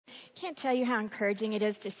Can't tell you how encouraging it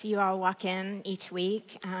is to see you all walk in each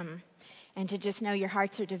week and to just know your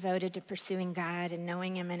hearts are devoted to pursuing God and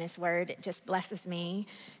knowing Him and His Word. It just blesses me.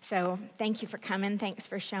 So thank you for coming. Thanks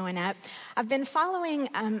for showing up. I've been following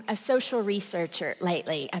a social researcher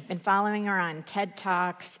lately. I've been following her on TED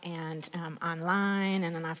Talks and online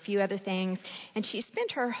and on a few other things. And she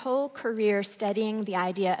spent her whole career studying the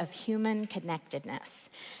idea of human connectedness.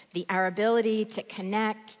 Our ability to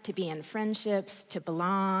connect, to be in friendships, to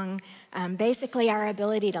belong, basically our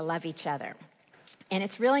ability to love each other. And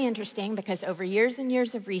it's really interesting because over years and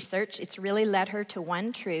years of research, it's really led her to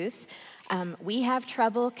one truth. We have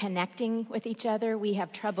trouble connecting with each other. We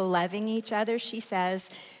have trouble loving each other, she says,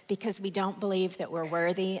 because we don't believe that we're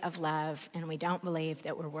worthy of love and we don't believe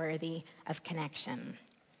that we're worthy of connection.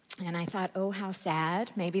 And I thought, oh, how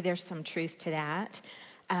sad. Maybe there's some truth to that.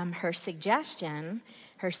 Her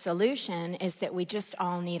solution is that we just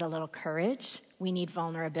all need a little courage. We need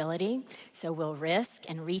vulnerability. So we'll risk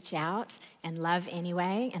and reach out and love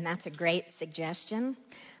anyway. And that's a great suggestion.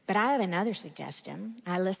 But I have another suggestion.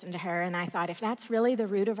 I listened to her and I thought, if that's really the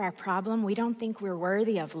root of our problem, we don't think we're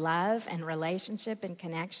worthy of love and relationship and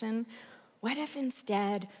connection. What if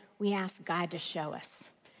instead we ask God to show us?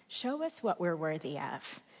 Show us what we're worthy of.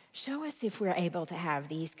 Show us if we're able to have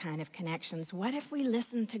these kind of connections. What if we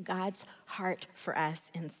listen to God's heart for us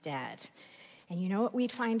instead? And you know what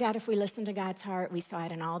we'd find out if we listened to God's heart? We saw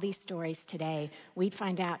it in all these stories today. We'd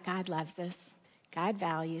find out God loves us. God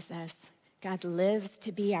values us. God lives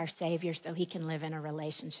to be our Savior so He can live in a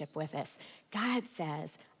relationship with us. God says,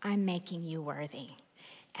 I'm making you worthy.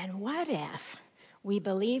 And what if we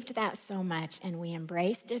believed that so much and we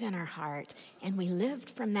embraced it in our heart and we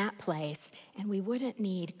lived from that place and we wouldn't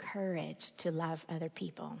need courage to love other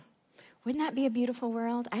people? Wouldn't that be a beautiful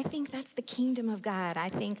world? I think that's the kingdom of God.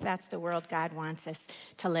 I think that's the world God wants us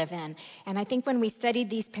to live in. And I think when we studied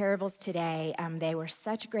these parables today, they were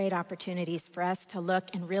such great opportunities for us to look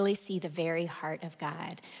and really see the very heart of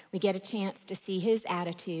God. We get a chance to see His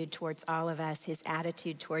attitude towards all of us, His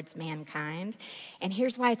attitude towards mankind. And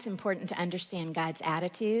here's why it's important to understand God's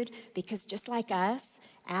attitude, because just like us,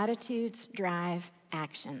 attitudes drive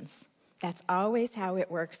actions. That's always how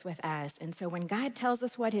it works with us. And so when God tells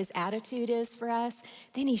us what His attitude is for us,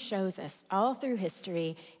 then He shows us all through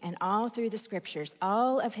history and all through the Scriptures.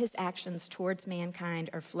 All of His actions towards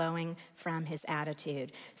mankind are flowing from His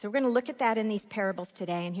attitude. So we're going to look at that in these parables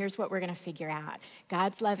today, and here's what we're going to figure out.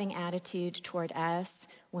 God's loving attitude toward us.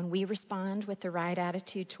 When we respond with the right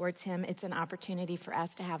attitude towards Him, it's an opportunity for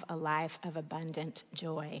us to have a life of abundant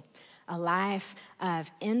joy. A life of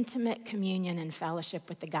intimate communion and fellowship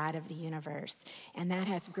with the God of the universe. And that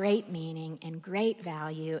has great meaning and great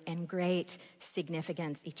value and great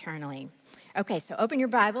significance eternally. Okay, so open your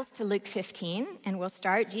Bibles to Luke 15, and we'll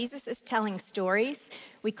start. Jesus is telling stories.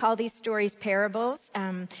 We call these stories parables.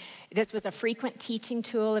 This was a frequent teaching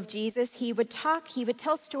tool of Jesus. He would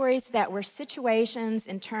tell stories that were situations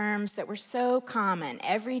and terms that were so common,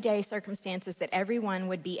 everyday circumstances that everyone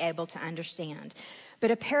would be able to understand. But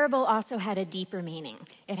a parable also had a deeper meaning.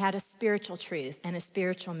 It had a spiritual truth and a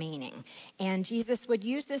spiritual meaning. And Jesus would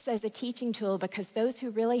use this as a teaching tool because those who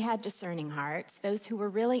really had discerning hearts, those who were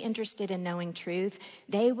really interested in knowing truth,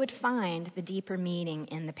 they would find the deeper meaning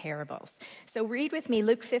in the parables. So read with me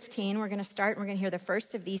Luke 15. We're going to start and we're going to hear the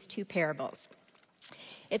first of these two parables.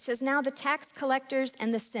 It says, now the tax collectors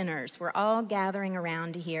and the sinners were all gathering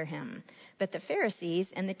around to hear him. But the Pharisees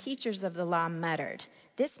and the teachers of the law muttered,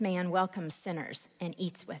 this man welcomes sinners and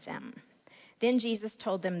eats with them. Then Jesus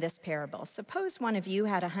told them this parable. Suppose one of you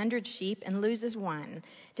had 100 sheep and loses one.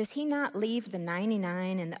 Does he not leave the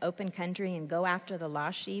 99 in the open country and go after the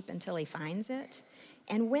lost sheep until he finds it?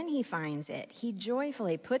 And when he finds it, he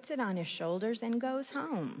joyfully puts it on his shoulders and goes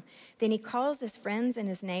home. Then he calls his friends and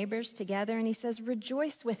his neighbors together and he says,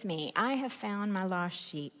 rejoice with me, I have found my lost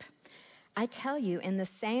sheep. I tell you, in the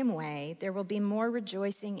same way, there will be more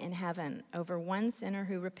rejoicing in heaven over one sinner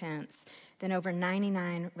who repents than over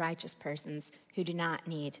 99 righteous persons who do not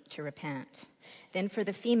need to repent. Then for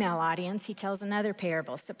the female audience, he tells another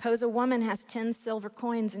parable. Suppose a woman has 10 silver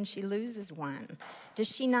coins and she loses one. Does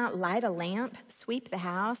she not light a lamp, sweep the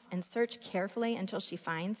house, and search carefully until she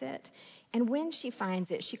finds it? And when she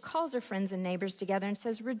finds it, she calls her friends and neighbors together and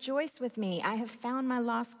says, rejoice with me, I have found my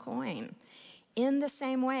lost coin. In the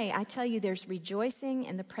same way, I tell you, there's rejoicing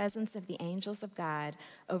in the presence of the angels of God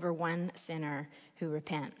over one sinner who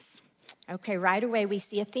repents. Okay, right away we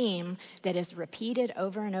see a theme that is repeated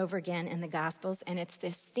over and over again in the Gospels, and it's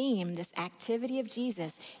this theme, this activity of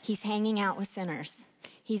Jesus. He's hanging out with sinners.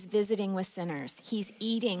 He's visiting with sinners. He's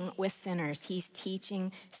eating with sinners. He's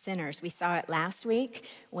teaching sinners. We saw it last week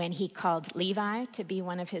when he called Levi to be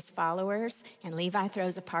one of his followers, and Levi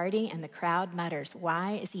throws a party, and the crowd mutters,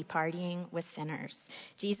 "Why is he partying with sinners?"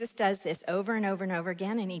 Jesus does this over and over and over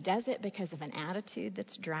again, and he does it because of an attitude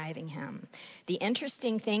that's driving him. The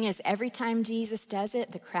interesting thing is every time Jesus does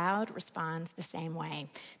it, the crowd responds the same way.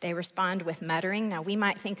 They respond with muttering. Now, we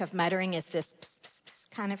might think of muttering as this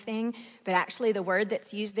kind of thing, but actually the word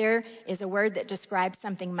that's used there is a word that describes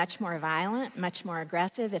something much more violent, much more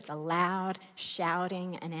aggressive. It's a loud,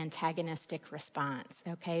 shouting, and antagonistic response.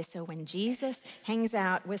 Okay, so when Jesus hangs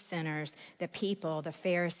out with sinners, the people, the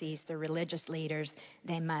Pharisees, the religious leaders,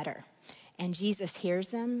 they mutter. And Jesus hears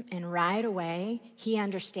them, and right away, he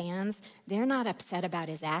understands they're not upset about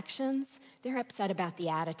his actions. They're upset about the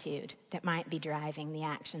attitude that might be driving the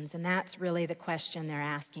actions. And that's really the question they're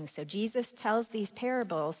asking. So Jesus tells these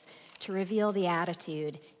parables to reveal the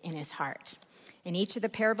attitude in his heart. In each of the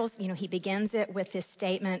parables, he begins it with this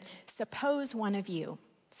statement, suppose one of you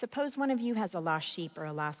has a lost sheep or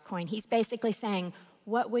a lost coin. He's basically saying,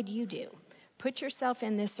 what would you do? Put yourself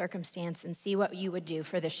in this circumstance and see what you would do.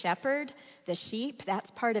 For the shepherd, the sheep, that's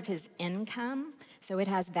part of his income, so it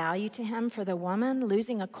has value to him. For the woman,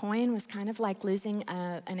 losing a coin was kind of like losing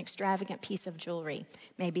an extravagant piece of jewelry,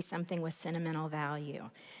 maybe something with sentimental value.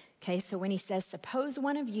 Okay, so when he says, suppose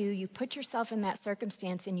one of you put yourself in that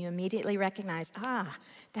circumstance and you immediately recognize,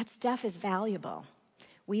 that stuff is valuable.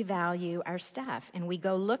 We value our stuff, and we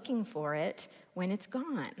go looking for it when it's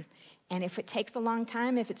gone. And if it takes a long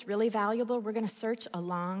time, if it's really valuable, we're going to search a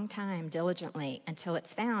long time diligently until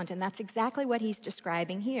it's found. And that's exactly what he's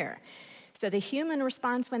describing here. So the human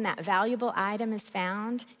response when that valuable item is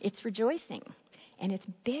found, it's rejoicing. And it's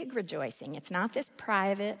big rejoicing. It's not this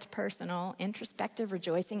private, personal, introspective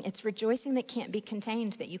rejoicing. It's rejoicing that can't be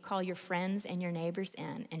contained, that you call your friends and your neighbors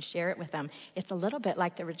in and share it with them. It's a little bit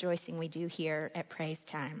like the rejoicing we do here at Praise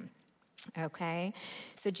Time. Okay?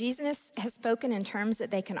 So Jesus has spoken in terms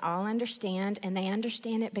that they can all understand, and they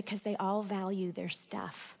understand it because they all value their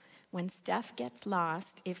stuff. When stuff gets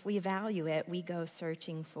lost, if we value it, we go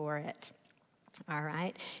searching for it. All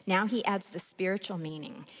right. Now he adds the spiritual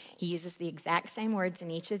meaning. He uses the exact same words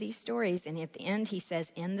in each of these stories, and at the end he says,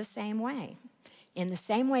 in the same way. In the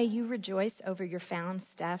same way you rejoice over your found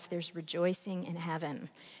stuff, there's rejoicing in heaven.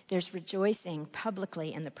 There's rejoicing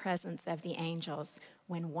publicly in the presence of the angels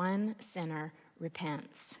when one sinner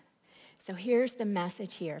repents. So here's the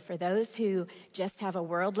message here. For those who just have a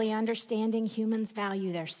worldly understanding, humans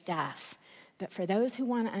value their stuff. But for those who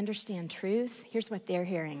want to understand truth, here's what they're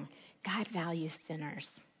hearing. God values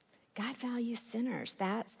sinners. God values sinners.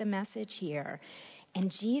 That's the message here. And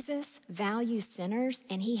Jesus values sinners,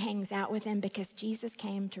 and he hangs out with them because Jesus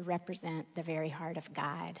came to represent the very heart of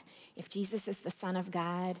God. If Jesus is the Son of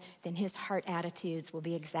God, then his heart attitudes will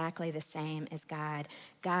be exactly the same as God.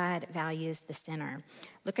 God values the sinner.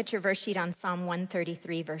 Look at your verse sheet on Psalm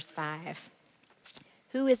 133, verse 5.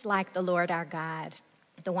 Who is like the Lord our God,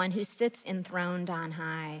 the one who sits enthroned on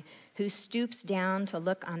high, who stoops down to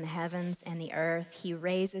look on the heavens and the earth? He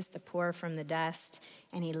raises the poor from the dust,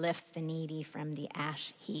 and he lifts the needy from the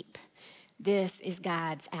ash heap. This is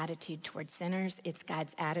God's attitude toward sinners. It's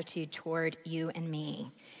God's attitude toward you and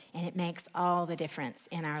me. And it makes all the difference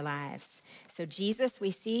in our lives. So Jesus,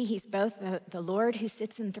 we see, he's both the Lord who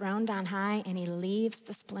sits enthroned on high, and he leaves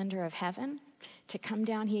the splendor of heaven to come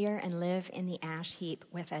down here and live in the ash heap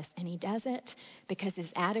with us. And he does it because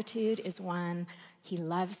his attitude is one, he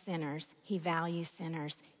loves sinners, he values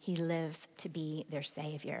sinners, he lives to be their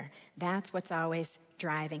Savior. That's what's always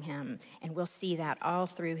driving him. And we'll see that all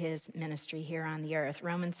through his ministry here on the earth.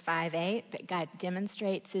 Romans 5:8, but God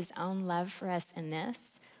demonstrates his own love for us in this.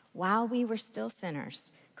 While we were still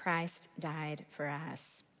sinners, Christ died for us.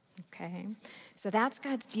 Okay? So that's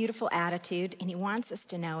God's beautiful attitude, and he wants us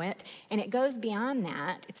to know it. And it goes beyond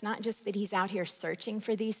that. It's not just that he's out here searching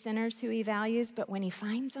for these sinners who he values, but when he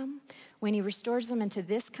finds them, when he restores them into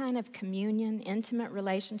this kind of communion, intimate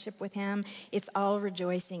relationship with him, it's all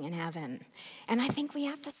rejoicing in heaven. And I think we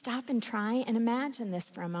have to stop and try and imagine this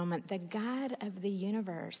for a moment. The God of the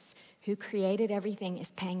universe who created everything is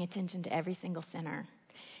paying attention to every single sinner.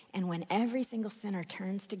 And when every single sinner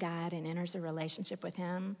turns to God and enters a relationship with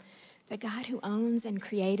him, the God who owns and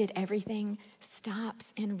created everything stops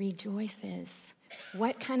and rejoices.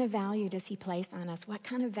 What kind of value does he place on us? What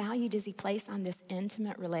kind of value does he place on this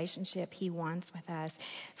intimate relationship he wants with us?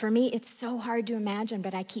 For me, it's so hard to imagine,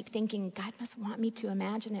 but I keep thinking, God must want me to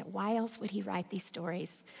imagine it. Why else would he write these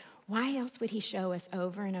stories? Why else would he show us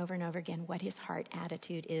over and over and over again what his heart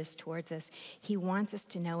attitude is towards us? He wants us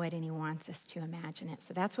to know it, and he wants us to imagine it.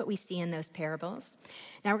 So that's what we see in those parables.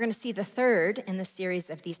 Now we're going to see the third in the series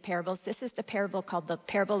of these parables. This is the parable called the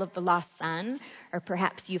parable of the lost son, or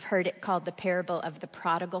perhaps you've heard it called the parable of the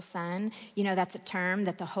prodigal son. You know, that's a term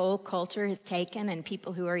that the whole culture has taken, and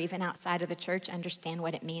people who are even outside of the church understand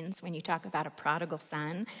what it means when you talk about a prodigal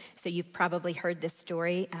son. So you've probably heard this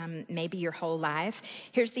story maybe your whole life.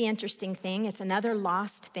 Here's the interesting thing. It's another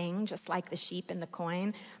lost thing, just like the sheep and the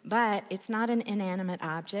coin, but it's not an inanimate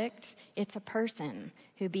object. It's a person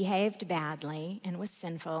who behaved badly and was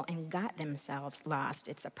sinful and got themselves lost.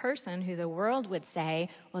 It's a person who the world would say,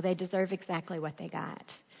 well, they deserve exactly what they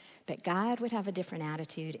got. But God would have a different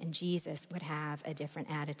attitude, and Jesus would have a different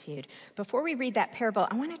attitude. Before we read that parable,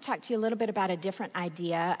 I want to talk to you a little bit about a different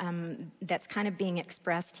idea that's kind of being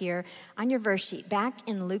expressed here. On your verse sheet, back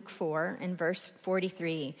in Luke 4, in verse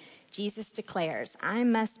 43, Jesus declares, I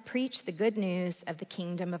must preach the good news of the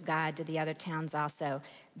kingdom of God to the other towns also.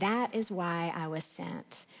 That is why I was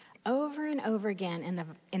sent. Over and over again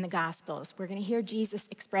in the Gospels, we're going to hear Jesus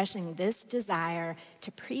expressing this desire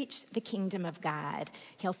to preach the kingdom of God.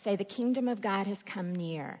 He'll say, the kingdom of God has come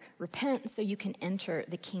near. Repent so you can enter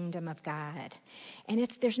the kingdom of God. And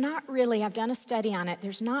there's not really, I've done a study on it,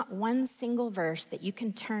 there's not one single verse that you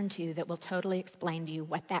can turn to that will totally explain to you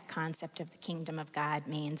what that concept of the kingdom of God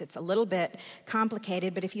means. It's a little bit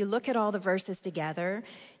complicated, but if you look at all the verses together,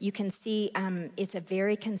 you can see it's a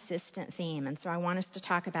very consistent theme. And so I want us to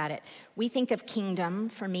talk about it. We think of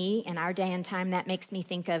kingdom, for me, in our day and time, that makes me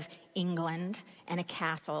think of England and a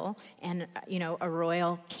castle and, a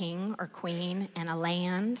royal king or queen and a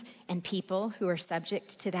land and people who are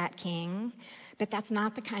subject to that king. But that's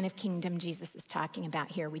not the kind of kingdom Jesus is talking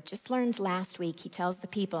about here. We just learned last week, he tells the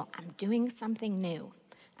people, I'm doing something new.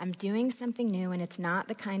 I'm doing something new, and it's not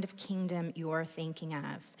the kind of kingdom you're thinking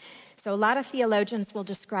of. So a lot of theologians will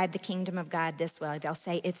describe the kingdom of God this way. They'll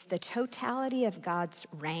say it's the totality of God's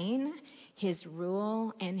reign, his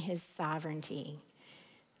rule, and his sovereignty.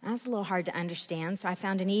 That's a little hard to understand, so I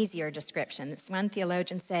found an easier description. This one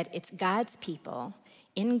theologian said it's God's people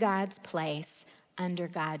in God's place under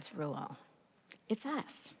God's rule. It's us.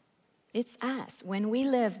 It's us. When we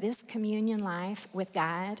live this communion life with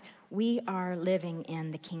God, we are living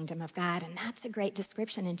in the kingdom of God. And that's a great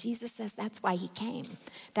description. And Jesus says that's why he came.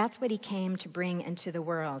 That's what he came to bring into the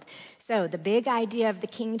world. So the big idea of the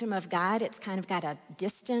kingdom of God, it's kind of got a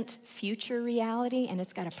distant future reality, and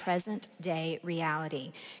it's got a present day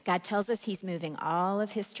reality. God tells us he's moving all of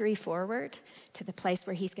history forward to the place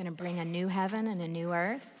where he's going to bring a new heaven and a new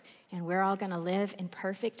earth. And we're all going to live in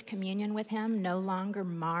perfect communion with him, no longer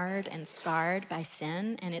marred and scarred by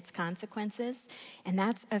sin and its consequences. And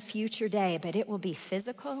that's a future day, but it will be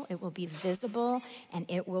physical, it will be visible, and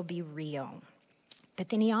it will be real. But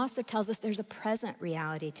then he also tells us there's a present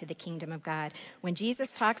reality to the kingdom of God. When Jesus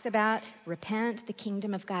talks about repent, the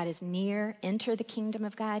kingdom of God is near, enter the kingdom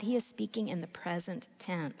of God, he is speaking in the present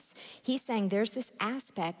tense. He's saying there's this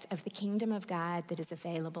aspect of the kingdom of God that is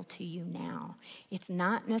available to you now. It's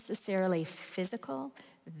not necessarily physical,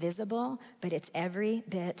 visible, but it's every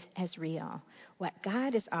bit as real. What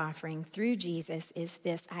God is offering through Jesus is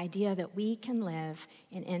this idea that we can live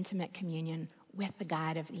in intimate communion with the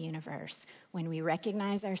God of the universe. When we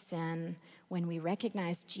recognize our sin, when we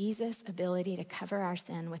recognize Jesus' ability to cover our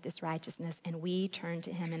sin with his righteousness, and we turn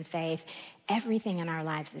to him in faith, everything in our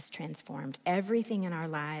lives is transformed. Everything in our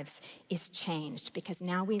lives is changed because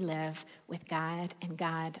now we live with God and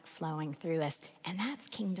God flowing through us. And that's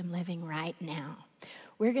kingdom living right now.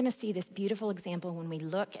 We're going to see this beautiful example when we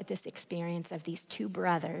look at this experience of these two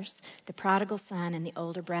brothers, the prodigal son and the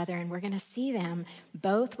older brother, and we're going to see them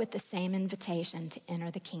both with the same invitation to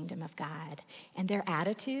enter the kingdom of God. And their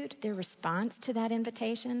attitude, their response to that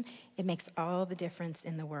invitation, it makes all the difference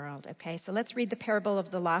in the world. Okay, so let's read the parable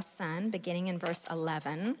of the lost son, beginning in verse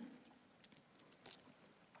 11.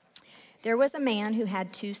 There was a man who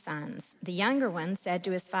had 2 sons. The younger one said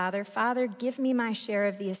to his father, "Father, give me my share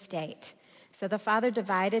of the estate." So the father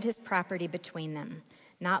divided his property between them.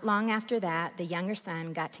 Not long after that, the younger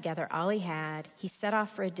son got together all he had. He set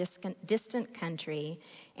off for a distant country,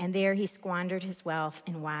 and there he squandered his wealth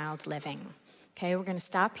in wild living. Okay, we're going to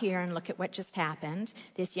stop here and look at what just happened.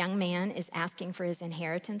 This young man is asking for his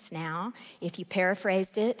inheritance now. If you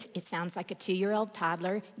paraphrased it, it sounds like a 2-year-old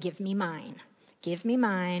toddler. Give me mine. Give me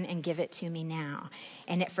mine and give it to me now.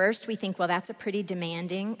 And at first we think, well, that's a pretty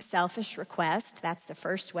demanding, selfish request. That's the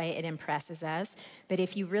first way it impresses us. But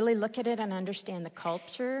if you really look at it and understand the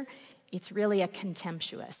culture, It's really a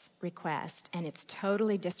contemptuous request, and it's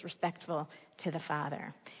totally disrespectful to the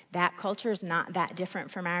father. That culture is not that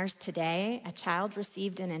different from ours today. A child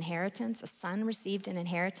received an inheritance, a son received an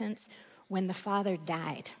inheritance when the father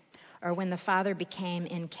died, or when the father became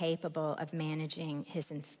incapable of managing his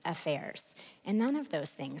affairs. And none of those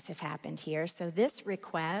things have happened here. So this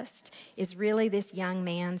request is really this young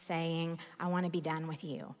man saying, I want to be done with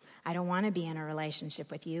you. I don't want to be in a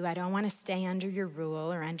relationship with you. I don't want to stay under your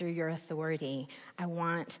rule or under your authority. I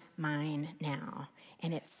want mine now.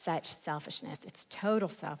 And it's such selfishness. It's total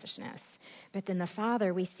selfishness. But then the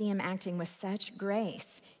father, we see him acting with such grace.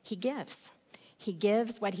 He gives. He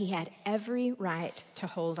gives what he had every right to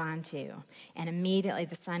hold on to. And immediately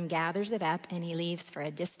the son gathers it up and he leaves for a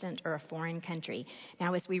distant or a foreign country.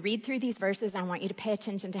 Now, as we read through these verses, I want you to pay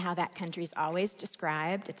attention to how that country is always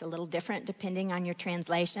described. It's a little different depending on your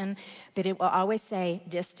translation, but it will always say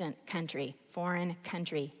distant country, foreign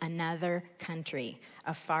country, another country,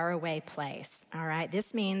 a faraway place. All right?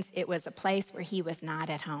 This means it was a place where he was not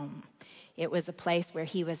at home. It was a place where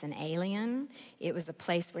he was an alien. It was a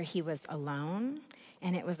place where he was alone.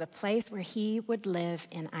 And it was a place where he would live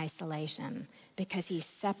in isolation because he's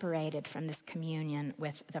separated from this communion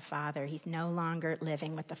with the Father. He's no longer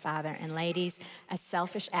living with the Father. And ladies, a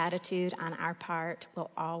selfish attitude on our part will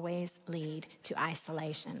always lead to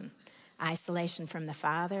isolation. Isolation from the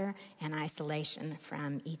Father and isolation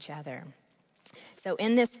from each other. So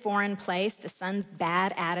in this foreign place, the son's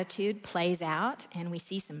bad attitude plays out, and we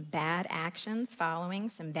see some bad actions following,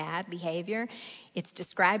 some bad behavior. It's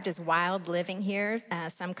described as wild living here.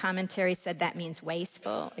 Some commentaries said that means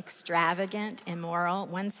wasteful, extravagant, immoral.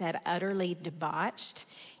 One said utterly debauched.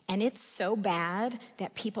 And it's so bad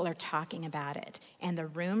that people are talking about it. And the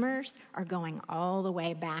rumors are going all the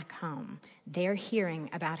way back home. They're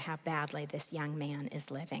hearing about how badly this young man is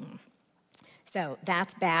living. So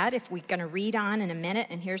that's bad. If we're going to read on in a minute,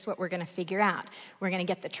 and here's what we're going to figure out. We're going to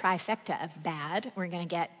get the trifecta of bad. We're going to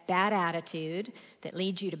get bad attitude that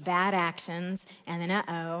leads you to bad actions, and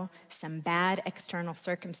then, some bad external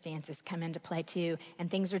circumstances come into play too, and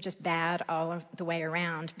things are just bad all of the way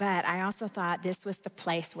around. But I also thought this was the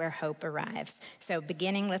place where hope arrives. So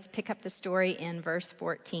let's pick up the story in verse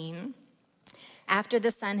 14. After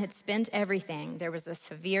the son had spent everything, there was a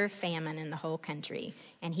severe famine in the whole country,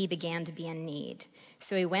 and he began to be in need.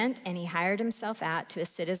 So he went and he hired himself out to a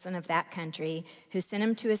citizen of that country who sent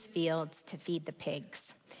him to his fields to feed the pigs.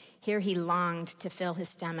 Here he longed to fill his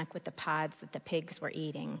stomach with the pods that the pigs were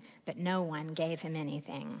eating, but no one gave him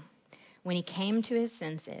anything. When he came to his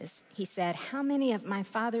senses, he said, "How many of my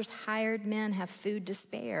father's hired men have food to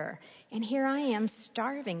spare? And here I am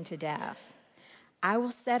starving to death. I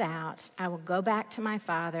will set out, I will go back to my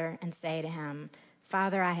father and say to him,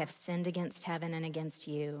 'Father, I have sinned against heaven and against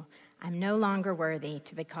you. I'm no longer worthy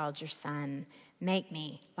to be called your son. Make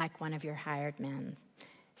me like one of your hired men.'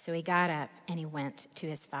 So he got up and he went to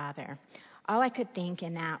his father." All I could think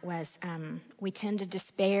in that was we tend to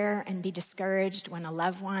despair and be discouraged when a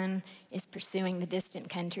loved one is pursuing the distant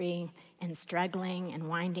country and struggling and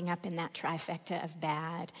winding up in that trifecta of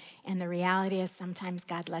bad. And the reality is sometimes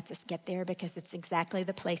God lets us get there because it's exactly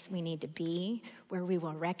the place we need to be, where we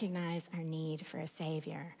will recognize our need for a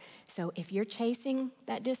Savior. So if you're chasing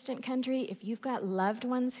that distant country, if you've got loved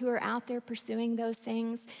ones who are out there pursuing those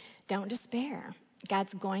things, don't despair.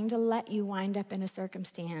 God's going to let you wind up in a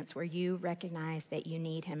circumstance where you recognize that you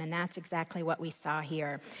need him. And that's exactly what we saw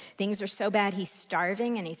here. Things are so bad, he's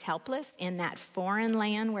starving and he's helpless in that foreign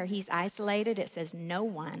land where he's isolated. It says no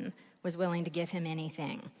one was willing to give him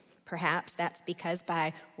anything. Perhaps that's because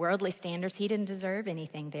by worldly standards, he didn't deserve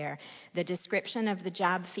anything there. The description of the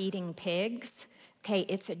job feeding pigs,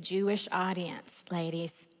 it's a Jewish audience,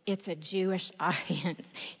 ladies. It's a Jewish audience.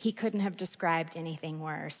 He couldn't have described anything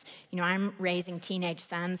worse. I'm raising teenage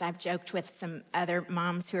sons. I've joked with some other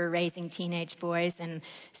moms who are raising teenage boys, and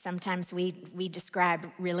sometimes we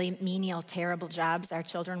describe really menial, terrible jobs our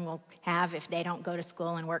children will have if they don't go to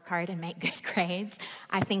school and work hard and make good grades.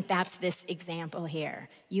 I think that's this example here.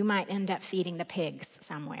 You might end up feeding the pigs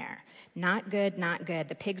somewhere. Not good, not good.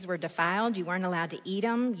 The pigs were defiled. You weren't allowed to eat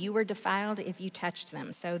them. You were defiled if you touched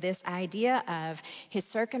them. So this idea of his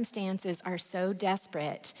circumstances are so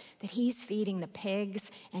desperate that he's feeding the pigs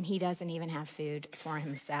and he doesn't even have food for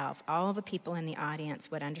himself. All the people in the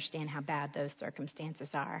audience would understand how bad those circumstances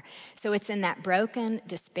are. So it's in that broken,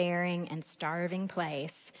 despairing, and starving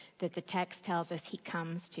place that the text tells us he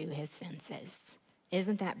comes to his senses.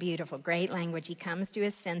 Isn't that beautiful? Great language. He comes to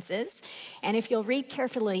his senses. And if you'll read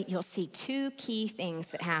carefully, you'll see two key things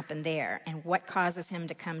that happen there and what causes him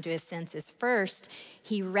to come to his senses. First,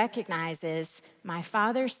 he recognizes my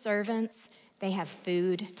father's servants They have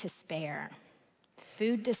food to spare.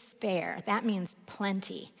 Food to spare. That means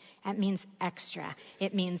plenty. That means extra.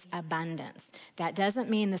 It means abundance. That doesn't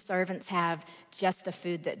mean the servants have just the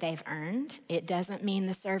food that they've earned. It doesn't mean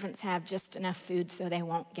the servants have just enough food so they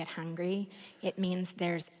won't get hungry. It means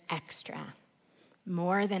there's extra.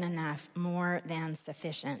 More than enough, more than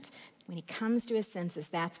sufficient. When he comes to his senses,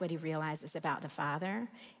 that's what he realizes about the Father.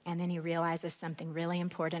 And then he realizes something really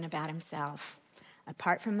important about himself.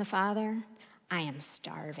 Apart from the Father, I am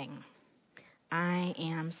starving. I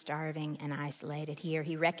am starving and isolated here.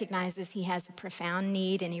 He recognizes he has a profound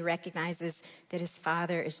need, and he recognizes that his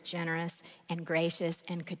Father is generous and gracious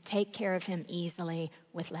and could take care of him easily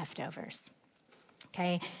with leftovers.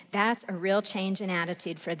 Okay, that's a real change in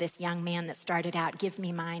attitude for this young man that started out, give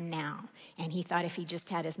me mine now. And he thought if he just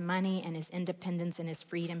had his money and his independence and his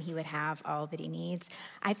freedom, he would have all that he needs.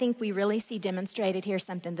 I think we really see demonstrated here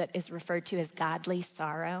something that is referred to as godly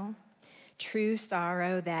sorrow. True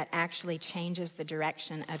sorrow that actually changes the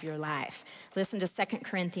direction of your life. Listen to 2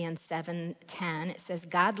 Corinthians 7:10. It says,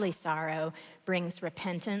 godly sorrow brings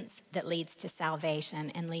repentance that leads to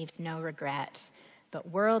salvation and leaves no regret. But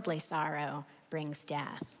worldly sorrow brings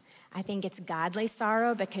death. I think it's godly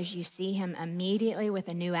sorrow because you see him immediately with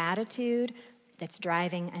a new attitude that's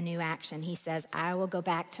driving a new action. He says, I will go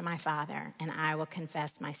back to my Father and I will confess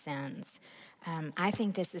my sins. I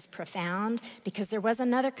think this is profound because there was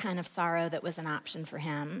another kind of sorrow that was an option for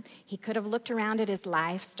him. He could have looked around at his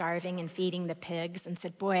life, starving and feeding the pigs, and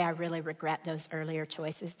said, boy, I really regret those earlier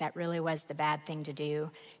choices. That really was the bad thing to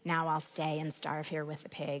do. Now I'll stay and starve here with the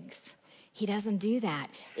pigs. He doesn't do that.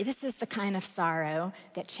 This is the kind of sorrow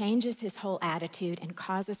that changes his whole attitude and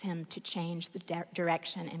causes him to change the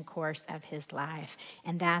direction and course of his life.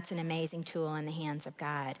 And that's an amazing tool in the hands of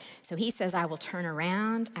God. So he says, I will turn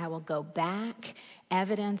around, I will go back,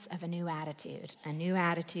 evidence of a new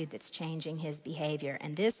attitude that's changing his behavior.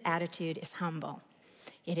 And this attitude is humble.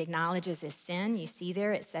 It acknowledges his sin. You see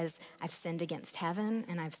there, it says, I've sinned against heaven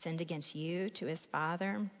and I've sinned against you, to his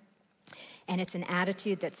Father. And it's an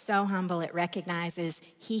attitude that's so humble, it recognizes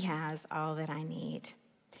he has all that I need.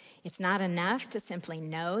 It's not enough to simply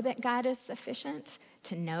know that God is sufficient,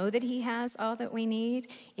 to know that he has all that we need.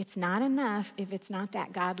 It's not enough if it's not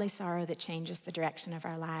that godly sorrow that changes the direction of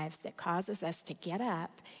our lives, that causes us to get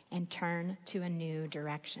up and turn to a new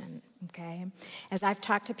direction, okay? As I've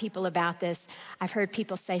talked to people about this, I've heard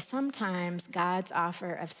people say sometimes God's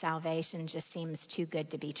offer of salvation just seems too good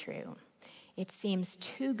to be true. It seems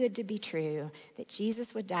too good to be true that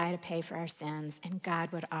Jesus would die to pay for our sins and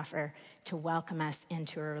God would offer to welcome us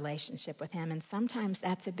into a relationship with him. And sometimes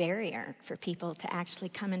that's a barrier for people to actually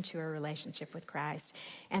come into a relationship with Christ.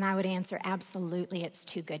 And I would answer, absolutely, it's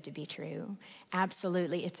too good to be true.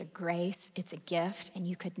 Absolutely, it's a grace, it's a gift, and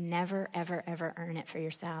you could never, ever, ever earn it for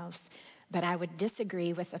yourselves. But I would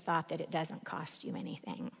disagree with the thought that it doesn't cost you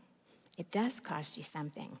anything. It does cost you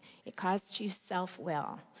something. It costs you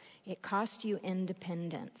self-will. It costs you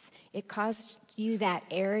independence. It costs you that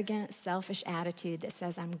arrogant, selfish attitude that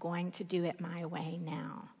says, I'm going to do it my way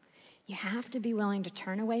now. You have to be willing to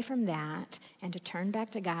turn away from that and to turn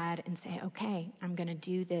back to God and say, okay, I'm going to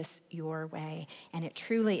do this your way. And it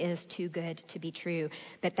truly is too good to be true.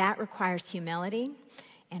 But that requires humility.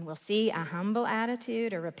 And we'll see a humble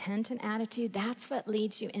attitude, a repentant attitude. That's what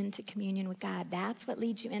leads you into communion with God. That's what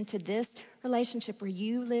leads you into this relationship where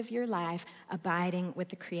you live your life abiding with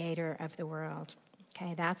the Creator of the world.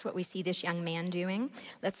 Okay, that's what we see this young man doing.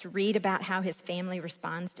 Let's read about how his family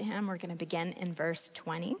responds to him. We're going to begin in verse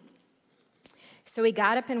 20. So he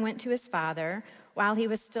got up and went to his father. While he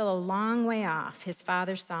was still a long way off, his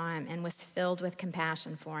father saw him and was filled with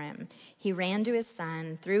compassion for him. He ran to his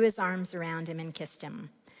son, threw his arms around him, and kissed him.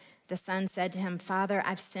 The son said to him, Father,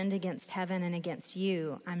 I've sinned against heaven and against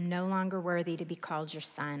you. I'm no longer worthy to be called your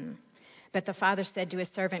son. But the father said to his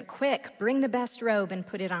servant, quick, bring the best robe and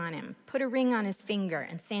put it on him. Put a ring on his finger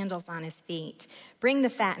and sandals on his feet. Bring the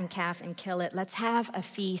fattened calf and kill it. Let's have a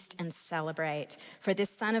feast and celebrate. For this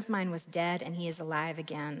son of mine was dead and he is alive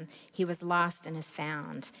again. He was lost and is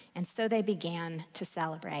found. And so they began to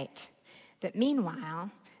celebrate. But meanwhile,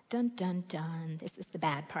 dun, dun, dun. This is the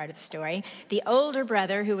bad part of the story. The older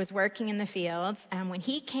brother who was working in the fields, when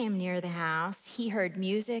he came near the house, he heard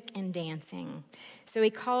music and dancing. So he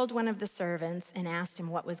called one of the servants and asked him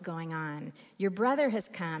what was going on. Your brother has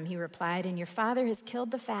come, he replied, and your father has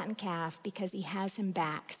killed the fattened calf because he has him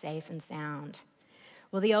back safe and sound.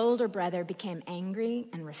 Well, the older brother became angry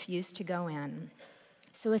and refused to go in.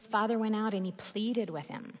 So his father went out and he pleaded with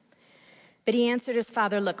him. But he answered his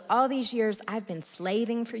father, look, all these years I've been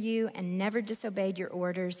slaving for you and never disobeyed your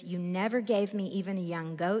orders. You never gave me even a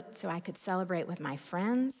young goat so I could celebrate with my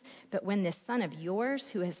friends. But when this son of yours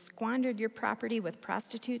who has squandered your property with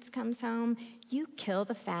prostitutes comes home, you kill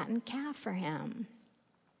the fattened calf for him.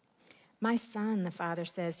 My son, the father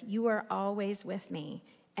says, you are always with me.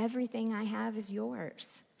 Everything I have is yours.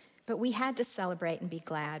 But we had to celebrate and be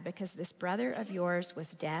glad because this brother of yours was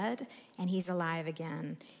dead and he's alive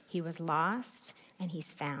again. He was lost and he's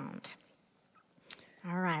found.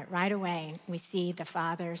 All right away, we see the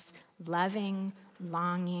father's loving,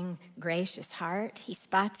 longing, gracious heart. He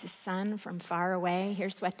spots his son from far away.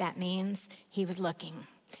 Here's what that means. He was looking.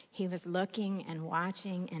 He was looking and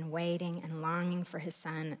watching and waiting and longing for his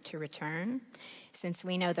son to return. Since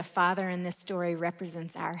we know the Father in this story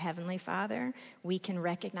represents our Heavenly Father, we can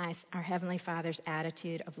recognize our Heavenly Father's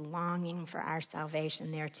attitude of longing for our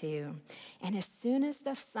salvation there too. And as soon as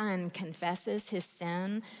the Son confesses his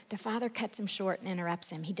sin, the Father cuts him short and interrupts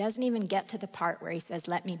him. He doesn't even get to the part where he says,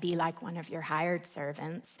 let me be like one of your hired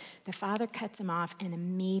servants. The Father cuts him off and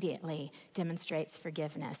immediately demonstrates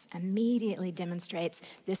forgiveness, immediately demonstrates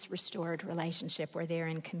this restored relationship where they're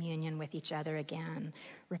in communion with each other again.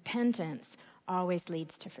 Repentance always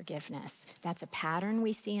leads to forgiveness. That's a pattern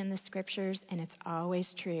we see in the scriptures, and it's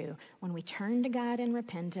always true. When we turn to God in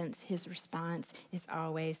repentance, his response is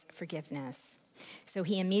always forgiveness. So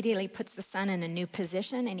he immediately puts the son in a new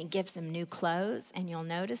position, and he gives him new clothes. And you'll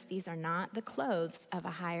notice these are not the clothes of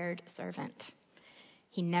a hired servant.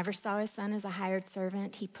 He never saw his son as a hired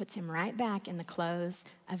servant. He puts him right back in the clothes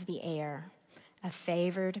of the heir. A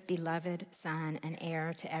favored, beloved son, an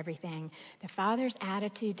heir to everything. The Father's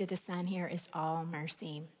attitude to the Son here is all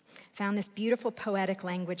mercy. Found this beautiful poetic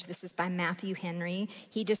language. This is by Matthew Henry.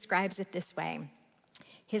 He describes it this way.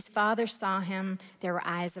 His father saw him. There were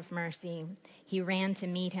eyes of mercy. He ran to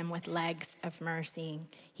meet him with legs of mercy.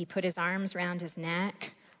 He put his arms round his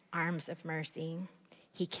neck, arms of mercy.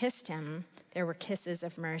 He kissed him. There were kisses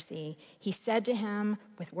of mercy. He said to him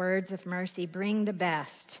with words of mercy, bring the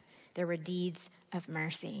best. There were deeds of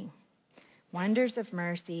mercy, wonders of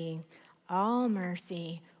mercy, all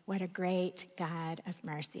mercy. What a great God of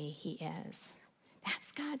mercy he is.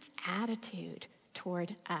 That's God's attitude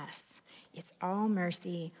toward us. It's all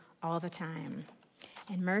mercy all the time.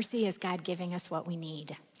 And mercy is God giving us what we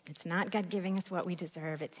need. It's not God giving us what we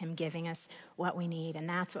deserve. It's him giving us what we need. And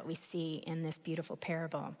that's what we see in this beautiful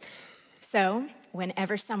parable. So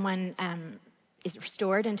whenever someone is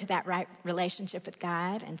restored into that right relationship with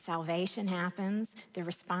God and salvation happens, the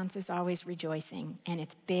response is always rejoicing. And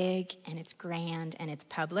it's big and it's grand and it's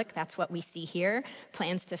public. That's what we see here.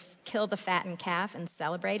 Plans to kill the fattened calf and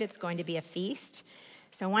celebrate. It's going to be a feast.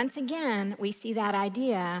 So once again, we see that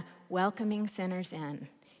idea, welcoming sinners in,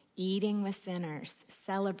 eating with sinners,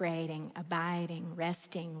 celebrating, abiding,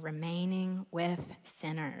 resting, remaining with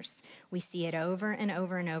sinners. We see it over and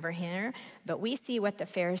over and over here, but we see what the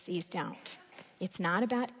Pharisees don't. It's not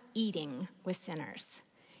about eating with sinners.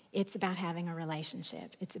 It's about having a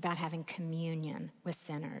relationship. It's about having communion with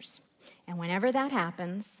sinners. And whenever that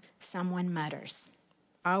happens, someone mutters.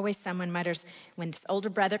 Always someone mutters. When this older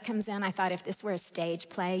brother comes in, I thought if this were a stage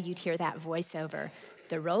play, you'd hear that voiceover.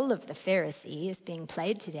 The role of the Pharisee is being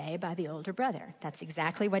played today by the older brother. That's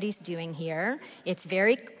exactly what he's doing here. It's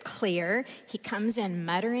very clear. He comes in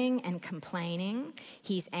muttering and complaining.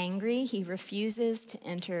 He's angry. He refuses to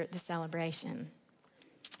enter the celebration.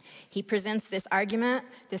 He presents this argument,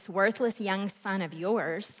 this worthless young son of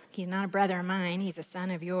yours. He's not a brother of mine. He's a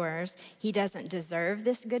son of yours. He doesn't deserve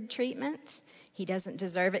this good treatment. He doesn't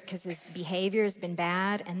deserve it because his behavior has been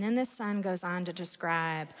bad. And then the son goes on to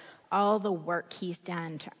describe all the work he's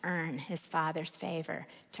done to earn his father's favor,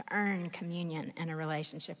 to earn communion and a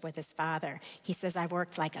relationship with his father. He says, I've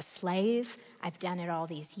worked like a slave. I've done it all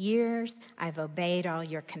these years. I've obeyed all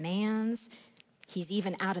your commands. He's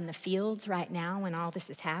even out in the fields right now when all this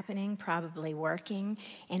is happening, probably working.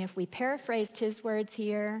 And if we paraphrased his words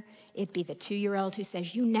here, it'd be the 2-year-old who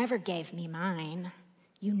says, you never gave me mine.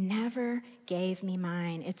 You never gave me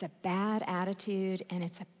mine. It's a bad attitude and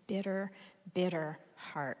it's a bitter, bitter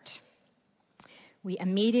heart. We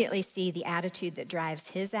immediately see the attitude that drives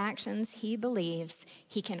his actions. He believes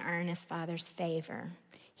he can earn his father's favor.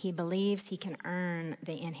 He believes he can earn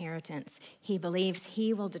the inheritance. He believes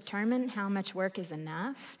he will determine how much work is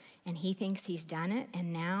enough, and he thinks he's done it,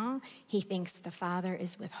 and now he thinks the Father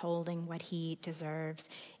is withholding what he deserves.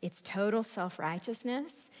 It's total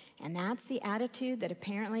self-righteousness, and that's the attitude that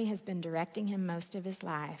apparently has been directing him most of his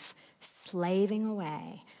life, slaving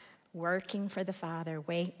away, working for the Father,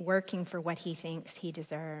 working for what he thinks he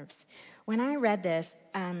deserves. When I read this,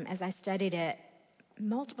 as I studied it,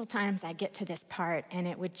 multiple times I get to this part and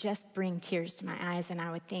it would just bring tears to my eyes, and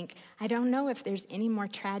I would think, I don't know if there's any more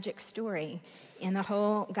tragic story in the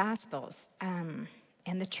whole Gospels.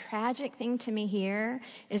 And the tragic thing to me here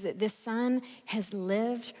is that this son has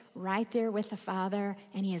lived right there with the Father,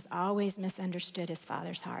 and he has always misunderstood his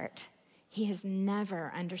Father's heart. He has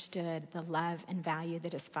never understood the love and value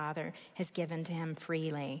that his Father has given to him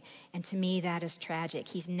freely. And to me, that is tragic.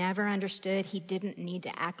 He's never understood he didn't need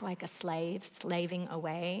to act like a slave, slaving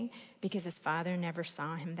away, because his Father never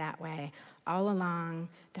saw him that way. All along,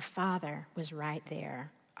 the Father was right there,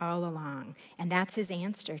 all along. And that's his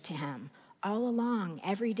answer to him. All along,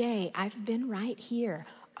 every day, I've been right here.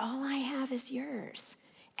 All I have is yours.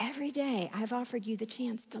 Every day, I've offered you the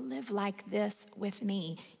chance to live like this with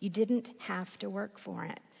me. You didn't have to work for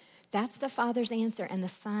it. That's the Father's answer, and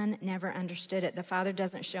the Son never understood it. The Father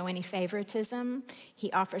doesn't show any favoritism.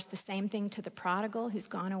 He offers the same thing to the prodigal who's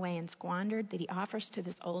gone away and squandered that he offers to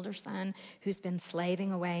this older son who's been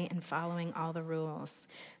slaving away and following all the rules.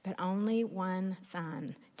 But only one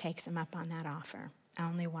son takes him up on that offer.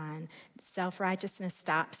 Only one. Self-righteousness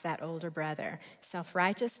stops that older brother.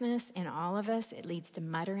 Self-righteousness in all of us, it leads to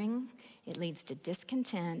muttering, it leads to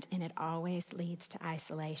discontent, and it always leads to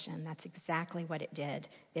isolation. That's exactly what it did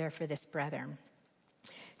there for this brother.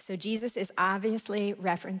 So Jesus is obviously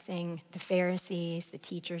referencing the Pharisees, the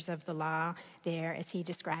teachers of the law there as he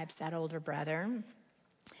describes that older brother.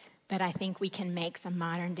 But I think we can make some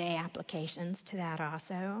modern day applications to that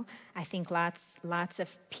also. I think lots of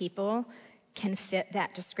people can fit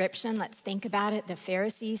that description. Let's think about it. The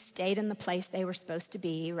Pharisees stayed in the place they were supposed to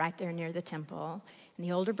be, right there near the temple. And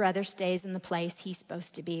the older brother stays in the place he's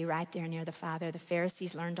supposed to be, right there near the Father. The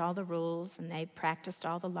Pharisees learned all the rules and they practiced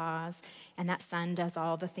all the laws. And that son does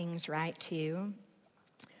all the things right too.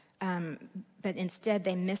 But instead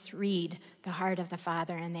they misread the heart of the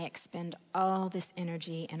Father, and they expend all this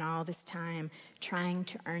energy and all this time trying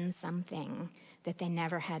to earn something that they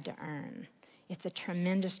never had to earn. It's a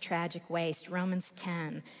tremendous tragic waste. Romans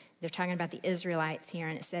 10, they're talking about the Israelites here,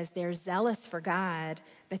 and it says they're zealous for God,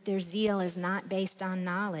 but their zeal is not based on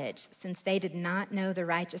knowledge, since they did not know the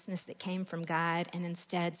righteousness that came from God and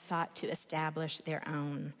instead sought to establish their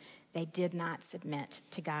own. They did not submit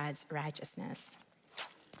to God's righteousness.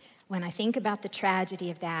 When I think about the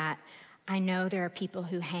tragedy of that, I know there are people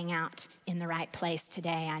who hang out in the right place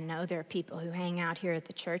today. I know there are people who hang out here at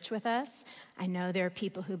the church with us. I know there are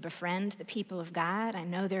people who befriend the people of God. I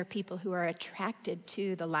know there are people who are attracted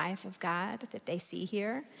to the life of God that they see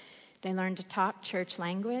here. They learn to talk church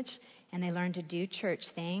language, and they learn to do church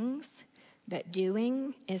things. But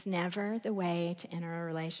doing is never the way to enter a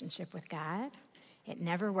relationship with God. It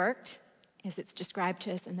never worked. As it's described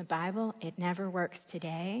to us in the Bible, it never works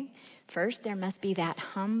today. First, there must be that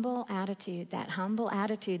humble attitude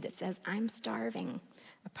that says, I'm starving.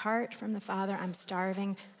 Apart from the Father, I'm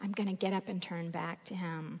starving. I'm going to get up and turn back to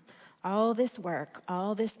Him. All this work,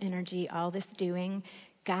 all this energy, all this doing,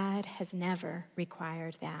 God has never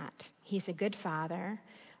required that. He's a good Father,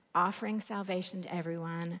 offering salvation to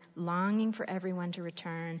everyone, longing for everyone to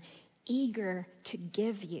return, eager to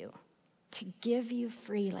give you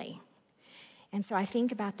freely. And so I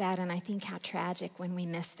think about that, and I think how tragic when we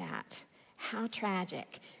miss that. How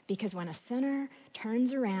tragic. Because when a sinner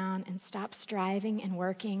turns around and stops striving and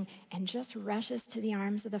working and just rushes to the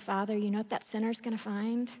arms of the Father, you know what that sinner's going to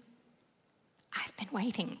find? I've been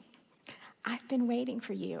waiting. I've been waiting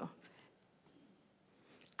for you.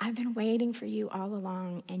 I've been waiting for you all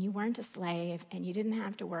along, and you weren't a slave, and you didn't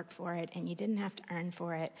have to work for it, and you didn't have to earn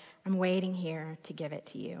for it. I'm waiting here to give it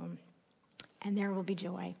to you. And there will be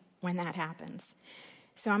joy when that happens.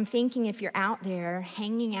 So I'm thinking if you're out there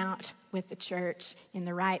hanging out with the church in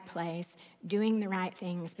the right place, doing the right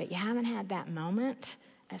things, but you haven't had that moment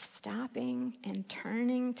of stopping and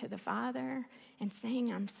turning to the Father and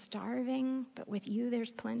saying, I'm starving, but with you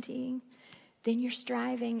there's plenty, then you're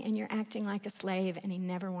striving and you're acting like a slave, and He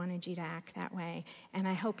never wanted you to act that way. And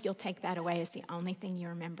I hope you'll take that away as the only thing you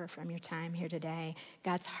remember from your time here today.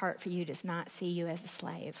 God's heart for you does not see you as a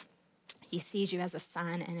slave. He sees you as a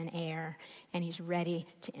son and an heir, and He's ready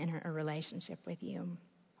to enter a relationship with you.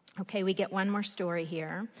 Okay, we get one more story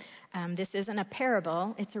here. This isn't a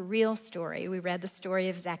parable, it's a real story. We read the story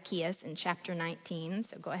of Zacchaeus in chapter 19,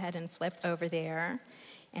 so go ahead and flip over there.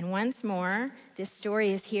 And once more, this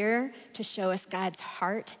story is here to show us God's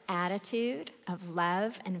heart attitude of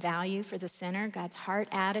love and value for the sinner, God's heart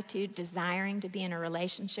attitude desiring to be in a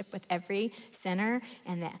relationship with every sinner,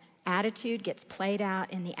 and that attitude gets played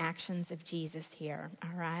out in the actions of Jesus here.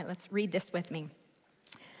 All right, let's read this with me.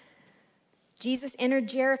 Jesus entered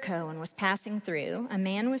Jericho and was passing through. A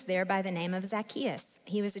man was there by the name of Zacchaeus.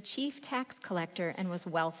 He was a chief tax collector and was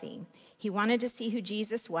wealthy. He wanted to see who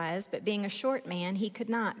Jesus was, but being a short man, he could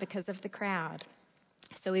not because of the crowd.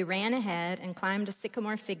 So he ran ahead and climbed a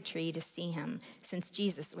sycamore fig tree to see him, since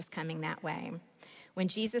Jesus was coming that way. When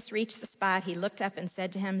Jesus reached the spot, he looked up and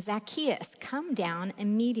said to him, "Zacchaeus, come down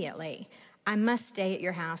immediately. I must stay at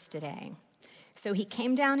your house today." So he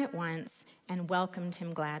came down at once and welcomed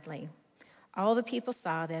him gladly. All the people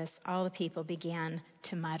saw this. All the people began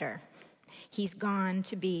to mutter, "He's gone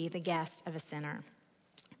to be the guest of a sinner."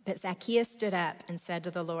 But Zacchaeus stood up and said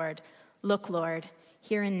to the Lord, "Look, Lord,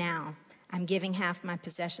 here and now, I'm giving half my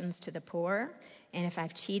possessions to the poor, and if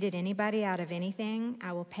I've cheated anybody out of anything,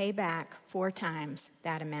 I will pay back 4 times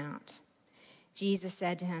that amount." Jesus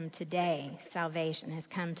said to him, "Today salvation has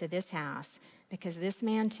come to this house, because this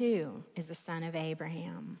man too is the son of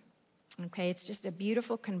Abraham." Okay, it's just a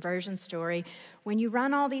beautiful conversion story. When you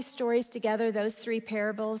run all these stories together, those 3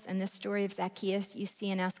 parables and this story of Zacchaeus, you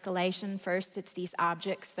see an escalation. First, it's these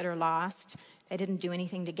objects that are lost. They didn't do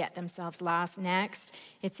anything to get themselves lost. Next,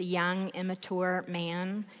 it's a young, immature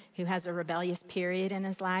man who has a rebellious period in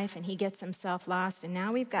his life, and he gets himself lost. And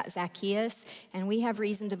now we've got Zacchaeus, and we have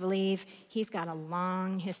reason to believe he's got a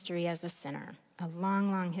long history as a sinner. A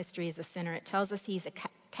long, long history as a sinner. It tells us he's a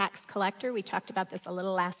tax collector. We talked about this a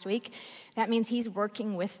little last week. That means he's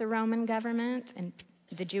working with the Roman government, and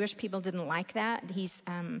the Jewish people didn't like that. He's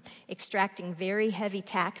extracting very heavy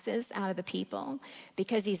taxes out of the people.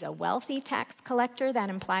 Because he's a wealthy tax collector, that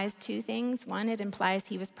implies 2 things. One, it implies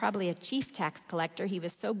he was probably a chief tax collector. He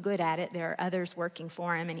was so good at it, there are others working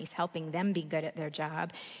for him, and he's helping them be good at their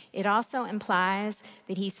job. It also implies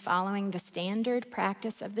that he's following the standard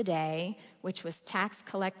practice of the day, which was tax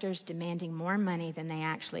collectors demanding more money than they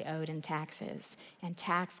actually owed in taxes, and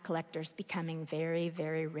tax collectors becoming very,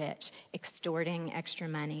 very rich, extorting extra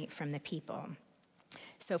money from the people.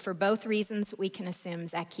 So for both reasons, we can assume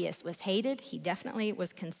Zacchaeus was hated. He definitely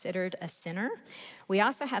was considered a sinner. We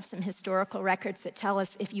also have some historical records that tell us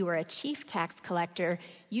if you were a chief tax collector,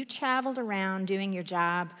 you traveled around doing your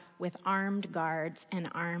job with armed guards and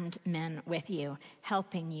armed men with you,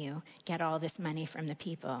 helping you get all this money from the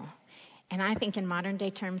people. And I think in modern day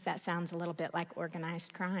terms, that sounds a little bit like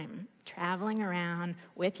organized crime. Traveling around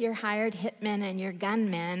with your hired hitmen and your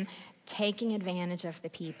gunmen, taking advantage of the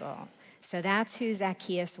people. So that's who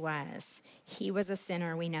Zacchaeus was. He was a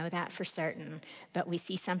sinner. We know that for certain. But we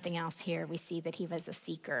see something else here. We see that he was a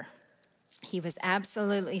seeker. He was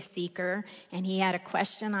absolutely seeker, and he had a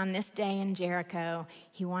question on this day in Jericho.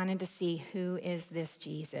 He wanted to see, who is this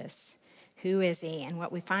Jesus? Who is he? And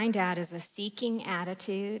what we find out is a seeking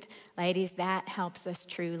attitude. Ladies, that helps us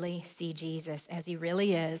truly see Jesus as he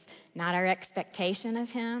really is. Not our expectation of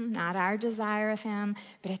him, not our desire of him,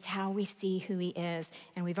 but it's how we see who he is.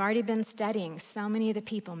 And we've already been studying. So many of the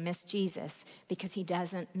people miss Jesus because he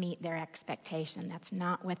doesn't meet their expectation. That's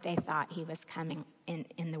not what they thought he was coming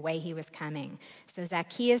in the way he was coming. So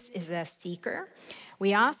Zacchaeus is a seeker.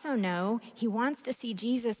 We also know he wants to see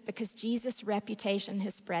Jesus because Jesus' reputation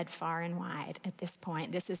has spread far and wide at this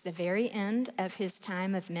point. This is the very end of his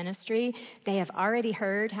time of ministry. They have already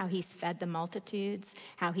heard how he's fed the multitudes,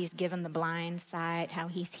 how he's given the blind sight, how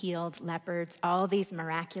he's healed lepers, all these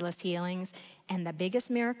miraculous healings. And the biggest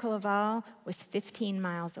miracle of all was 15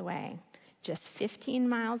 miles away. Just 15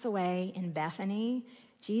 miles away in Bethany,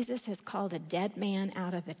 Jesus has called a dead man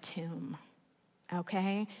out of the tomb.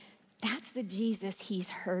 Okay? That's the Jesus he's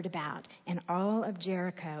heard about. And all of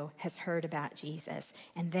Jericho has heard about Jesus.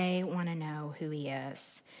 And they want to know who he is.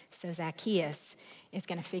 So Zacchaeus is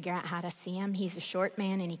going to figure out how to see him. He's a short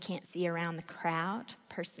man and he can't see around the crowd.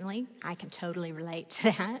 Personally, I can totally relate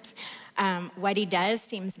to that. What he does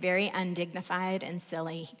seems very undignified and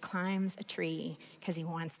silly. He climbs a tree because he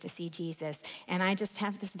wants to see Jesus. And I just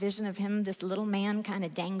have this vision of him, this little man kind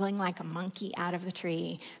of dangling like a monkey out of the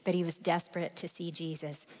tree, but he was desperate to see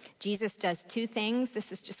Jesus. Jesus does 2 things.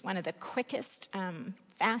 This is just one of the quickest,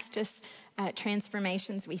 fastest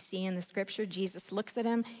transformations we see in the scripture. Jesus looks at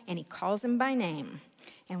him and he calls him by name.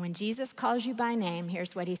 And when Jesus calls you by name,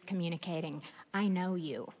 here's what he's communicating. I know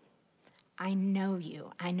you. I know you.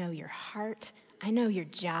 I know your heart. I know your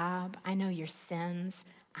job. I know your sins.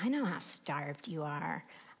 I know how starved you are.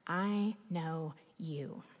 I know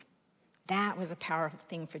you. That was a powerful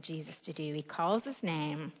thing for Jesus to do. He calls his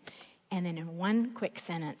name, and then in one quick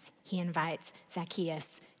sentence, he invites Zacchaeus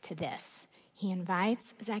to this. He invites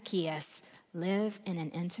Zacchaeus, live in an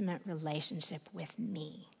intimate relationship with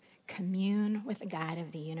me. Commune with the God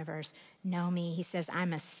of the universe. Know me. He says, I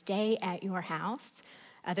must stay at your house.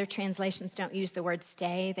 Other translations don't use the word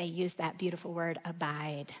stay. They use that beautiful word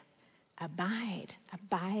abide.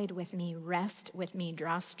 Abide with me, rest with me,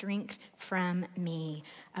 draw strength from me.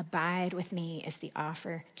 Abide with me is the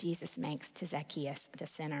offer Jesus makes to Zacchaeus, the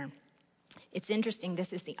sinner. It's interesting,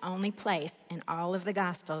 this is the only place in all of the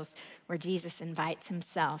Gospels where Jesus invites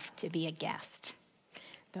himself to be a guest.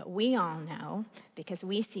 But we all know, because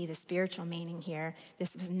we see the spiritual meaning here,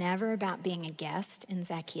 this was never about being a guest in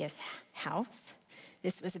Zacchaeus' house.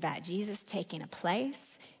 This was about Jesus taking a place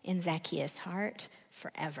in Zacchaeus' heart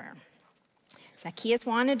forever. Zacchaeus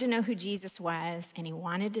wanted to know who Jesus was, and he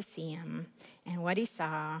wanted to see him. And what he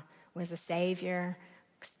saw was a Savior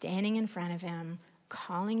standing in front of him,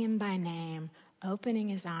 calling him by name, opening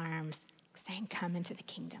his arms, saying, "Come into the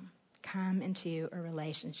kingdom. Come into a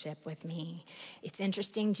relationship with me." It's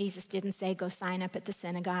interesting, Jesus didn't say, go sign up at the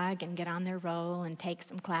synagogue and get on their roll and take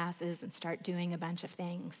some classes and start doing a bunch of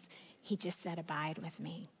things. He just said, abide with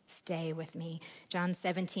me, stay with me. John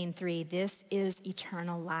 17:3, this is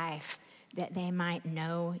eternal life, that they might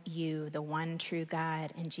know you, the one true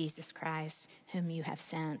God, and Jesus Christ, whom you have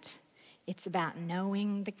sent. It's about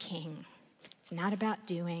knowing the King. It's not about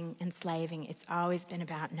doing and slaving. It's always been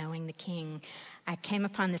about knowing the King. I came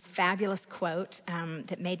upon this fabulous quote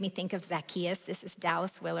that made me think of Zacchaeus. This is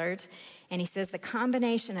Dallas Willard, and he says, the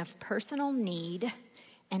combination of personal need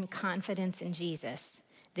and confidence in Jesus,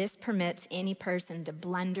 this permits any person to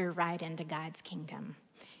blunder right into God's kingdom.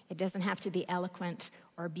 It doesn't have to be eloquent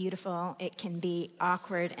or beautiful. It can be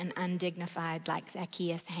awkward and undignified, like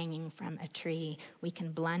Zacchaeus hanging from a tree. We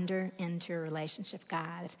can blunder into a relationship with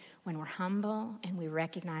God when we're humble and we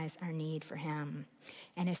recognize our need for him.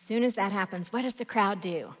 And as soon as that happens, what does the crowd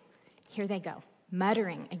do? Here they go.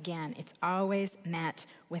 Muttering again. It's always met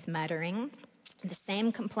with muttering. The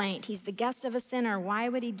same complaint. He's the guest of a sinner. Why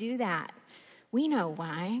would he do that? We know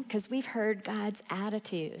why, because we've heard God's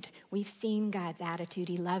attitude. We've seen God's attitude.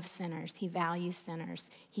 He loves sinners. He values sinners.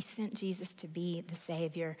 He sent Jesus to be the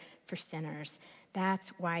Savior for sinners. That's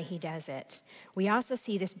why he does it. We also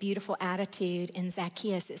see this beautiful attitude in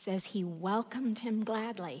Zacchaeus. It says he welcomed him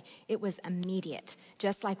gladly. It was immediate,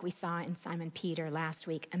 just like we saw in Simon Peter last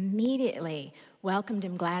week. Immediately welcomed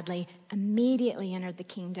him gladly, immediately entered the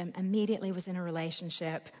kingdom, immediately was in a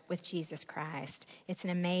relationship with Jesus Christ. It's an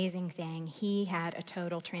amazing thing. He had a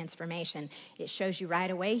total transformation. It shows you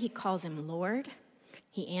right away. He calls him Lord.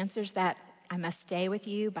 He answers that, I must stay with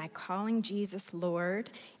you, by calling Jesus Lord,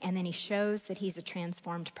 and then he shows that he's a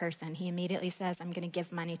transformed person. He immediately says, I'm going to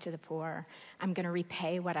give money to the poor. I'm going to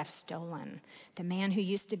repay what I've stolen. The man who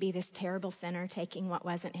used to be this terrible sinner taking what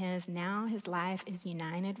wasn't his, now his life is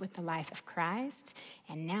united with the life of Christ,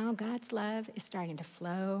 and now God's love is starting to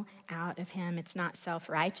flow out of him. It's not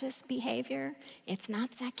self-righteous behavior. It's not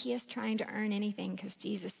Zacchaeus trying to earn anything, because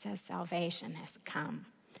Jesus says salvation has come.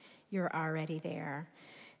 You're already there.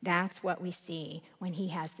 That's what we see when he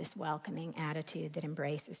has this welcoming attitude that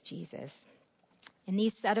embraces Jesus. In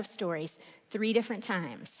these set of stories, 3 different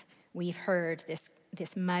times we've heard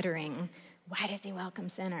this muttering. Why does he welcome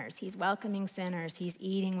sinners? He's welcoming sinners. He's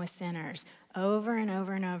eating with sinners. Over and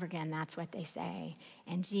over and over again, that's what they say.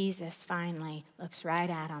 And Jesus finally looks right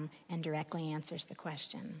at them and directly answers the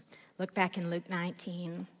question. Look back in Luke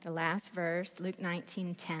 19, the last verse, Luke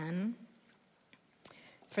 19:10.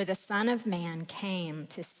 For the Son of Man came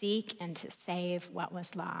to seek and to save what was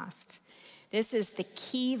lost. This is the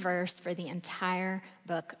key verse for the entire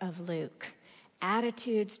book of Luke.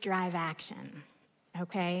 Attitudes drive action,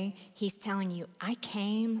 okay? He's telling you, I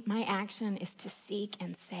came, my action is to seek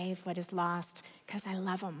and save what is lost because I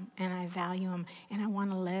love them and I value them and I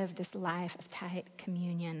want to live this life of tight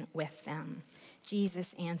communion with them. Jesus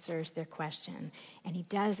answers their question, and he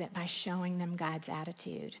does it by showing them God's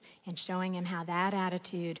attitude and showing them how that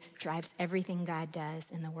attitude drives everything God does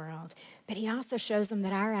in the world. But he also shows them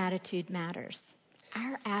that our attitude matters.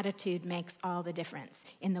 Our attitude makes all the difference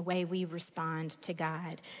in the way we respond to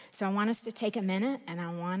God. So I want us to take a minute and I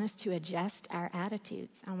want us to adjust our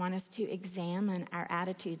attitudes. I want us to examine our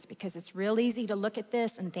attitudes, because it's real easy to look at this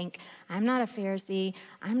and think, I'm not a Pharisee,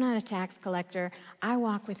 I'm not a tax collector, I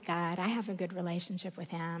walk with God, I have a good relationship with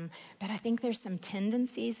him. But I think there's some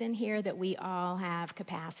tendencies in here that we all have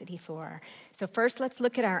capacity for. So first, let's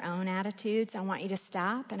look at our own attitudes. I want you to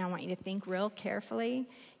stop and I want you to think real carefully.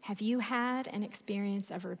 Have you had an experience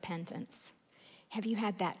of repentance? Have you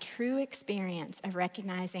had that true experience of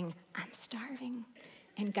recognizing, I'm starving,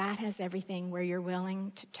 and God has everything, where you're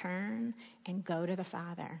willing to turn and go to the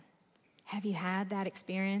Father? Have you had that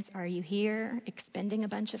experience? Are you here expending a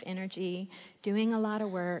bunch of energy, doing a lot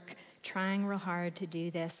of work, trying real hard to do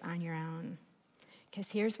this on your own? Because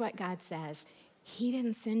here's what God says. He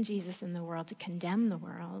didn't send Jesus in the world to condemn the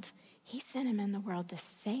world. He sent him in the world to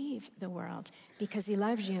save the world because he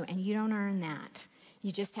loves you, and you don't earn that.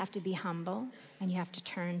 You just have to be humble, and you have to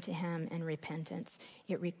turn to him in repentance.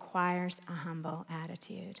 It requires a humble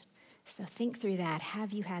attitude. So think through that.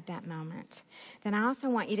 Have you had that moment? Then I also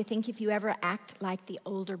want you to think if you ever act like the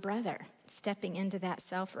older brother, stepping into that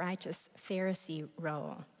self-righteous Pharisee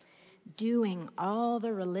role, doing all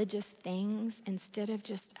the religious things instead of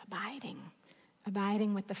just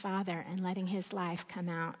abiding with the Father and letting his life come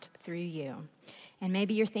out through you. And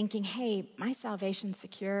maybe you're thinking, hey, my salvation's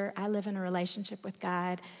secure. I live in a relationship with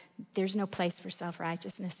God. There's no place for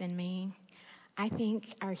self-righteousness in me. I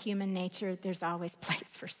think our human nature, there's always place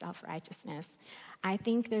for self-righteousness. I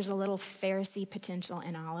think there's a little Pharisee potential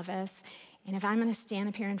in all of us. And if I'm going to stand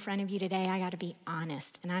up here in front of you today, I got to be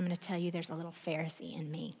honest. And I'm going to tell you there's a little Pharisee in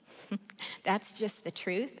me. That's just the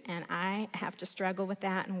truth. And I have to struggle with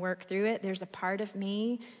that and work through it. There's a part of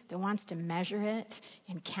me that wants to measure it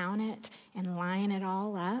and count it and line it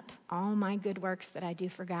all up, all my good works that I do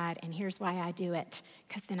for God. And here's why I do it.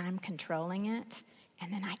 Because then I'm controlling it.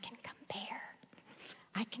 And then I can compare.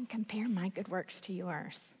 I can compare my good works to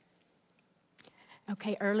yours.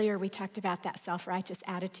 Okay, earlier we talked about that self-righteous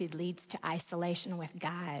attitude leads to isolation with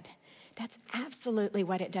God. That's absolutely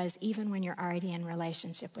what it does, even when you're already in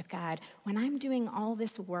relationship with God. When I'm doing all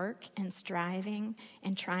this work and striving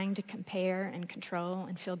and trying to compare and control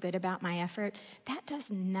and feel good about my effort, that does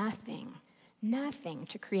nothing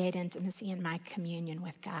to create intimacy in my communion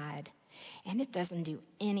with God. And it doesn't do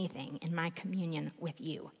anything in my communion with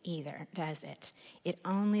you either, does it? It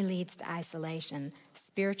only leads to isolation,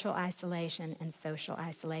 spiritual isolation and social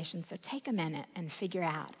isolation. So take a minute and figure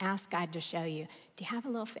out, ask God to show you, do you have a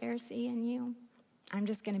little Pharisee in you? I'm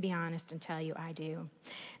just going to be honest and tell you I do.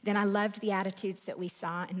 Then I loved the attitudes that we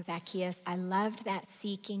saw in Zacchaeus. I loved that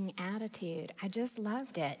seeking attitude. I just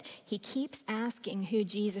loved it. He keeps asking who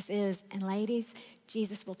Jesus is. And ladies,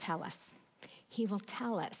 Jesus will tell us. He will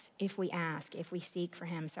tell us if we ask, if we seek for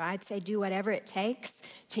him. So I'd say do whatever it takes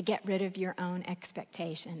to get rid of your own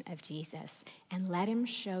expectation of Jesus and let him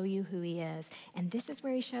show you who he is. And this is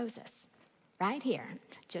where he shows us, right here.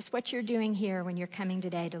 Just what you're doing here when you're coming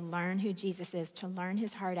today to learn who Jesus is, to learn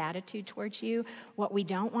his heart attitude towards you. What we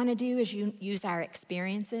don't want to do is use our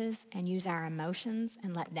experiences and use our emotions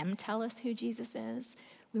and let them tell us who Jesus is.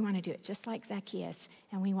 We want to do it just like Zacchaeus,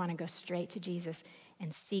 and we want to go straight to Jesus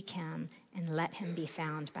and seek him and let him be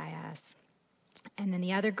found by us. And then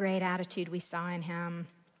the other great attitude we saw in him,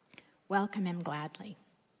 welcome him gladly.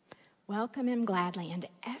 Welcome him gladly into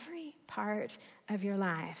every part of your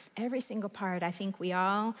life, every single part. I think we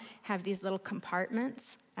all have these little compartments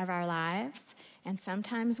of our lives, and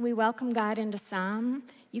sometimes we welcome God into some.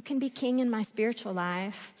 You can be king in my spiritual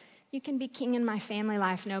life. You can be king in my family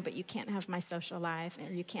life. No, but you can't have my social life,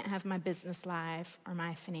 or you can't have my business life or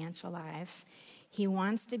my financial life. He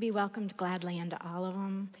wants to be welcomed gladly into all of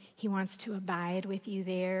them. He wants to abide with you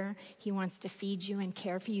there. He wants to feed you and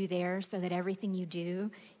care for you there so that everything you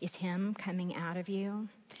do is him coming out of you.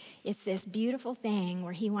 It's this beautiful thing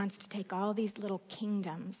where he wants to take all these little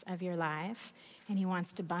kingdoms of your life and he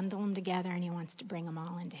wants to bundle them together and he wants to bring them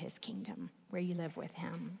all into his kingdom where you live with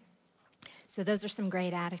him. So those are some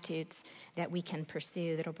great attitudes that we can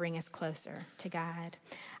pursue that will bring us closer to God.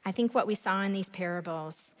 I think what we saw in these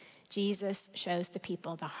parables, Jesus shows the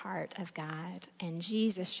people the heart of God, and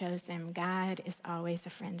Jesus shows them God is always a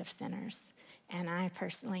friend of sinners. And I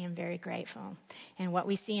personally am very grateful. And what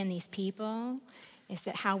we see in these people is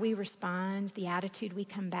that how we respond, the attitude we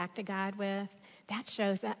come back to God with, that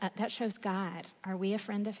shows God. Are we a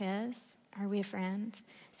friend of his? Are we a friend?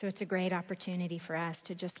 So it's a great opportunity for us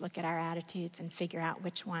to just look at our attitudes and figure out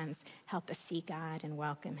which ones help us see God and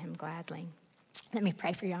welcome him gladly. Let me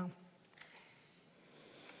pray for y'all.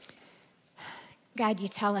 God, you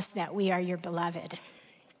tell us that we are your beloved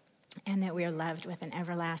and that we are loved with an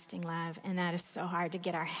everlasting love. And that is so hard to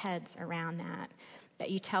get our heads around that. But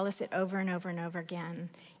you tell us it over and over and over again.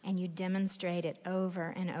 And you demonstrate it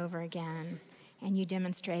over and over again. And you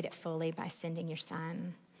demonstrate it fully by sending your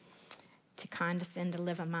son to condescend to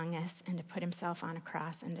live among us and to put himself on a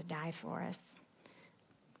cross and to die for us.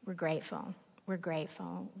 We're grateful. We're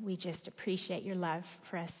grateful. We just appreciate your love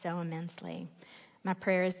for us so immensely. My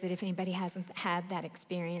prayer is that if anybody hasn't had that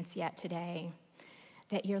experience yet today,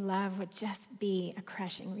 that your love would just be a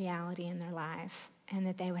crushing reality in their life and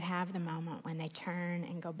that they would have the moment when they turn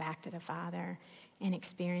and go back to the Father and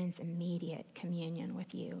experience immediate communion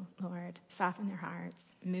with you, Lord. Soften their hearts.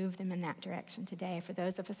 Move them in that direction today. For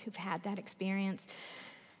those of us who've had that experience,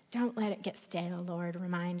 Don't let it get stale, Lord.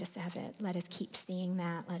 Remind us of it. Let us keep seeing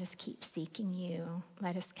that. Let us keep seeking you.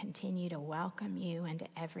 Let us continue to welcome you into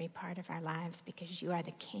every part of our lives because you are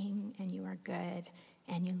the King and you are good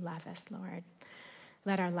and you love us, Lord.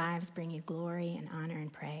 Let our lives bring you glory and honor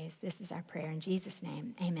and praise. This is our prayer in Jesus'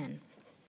 name. Amen.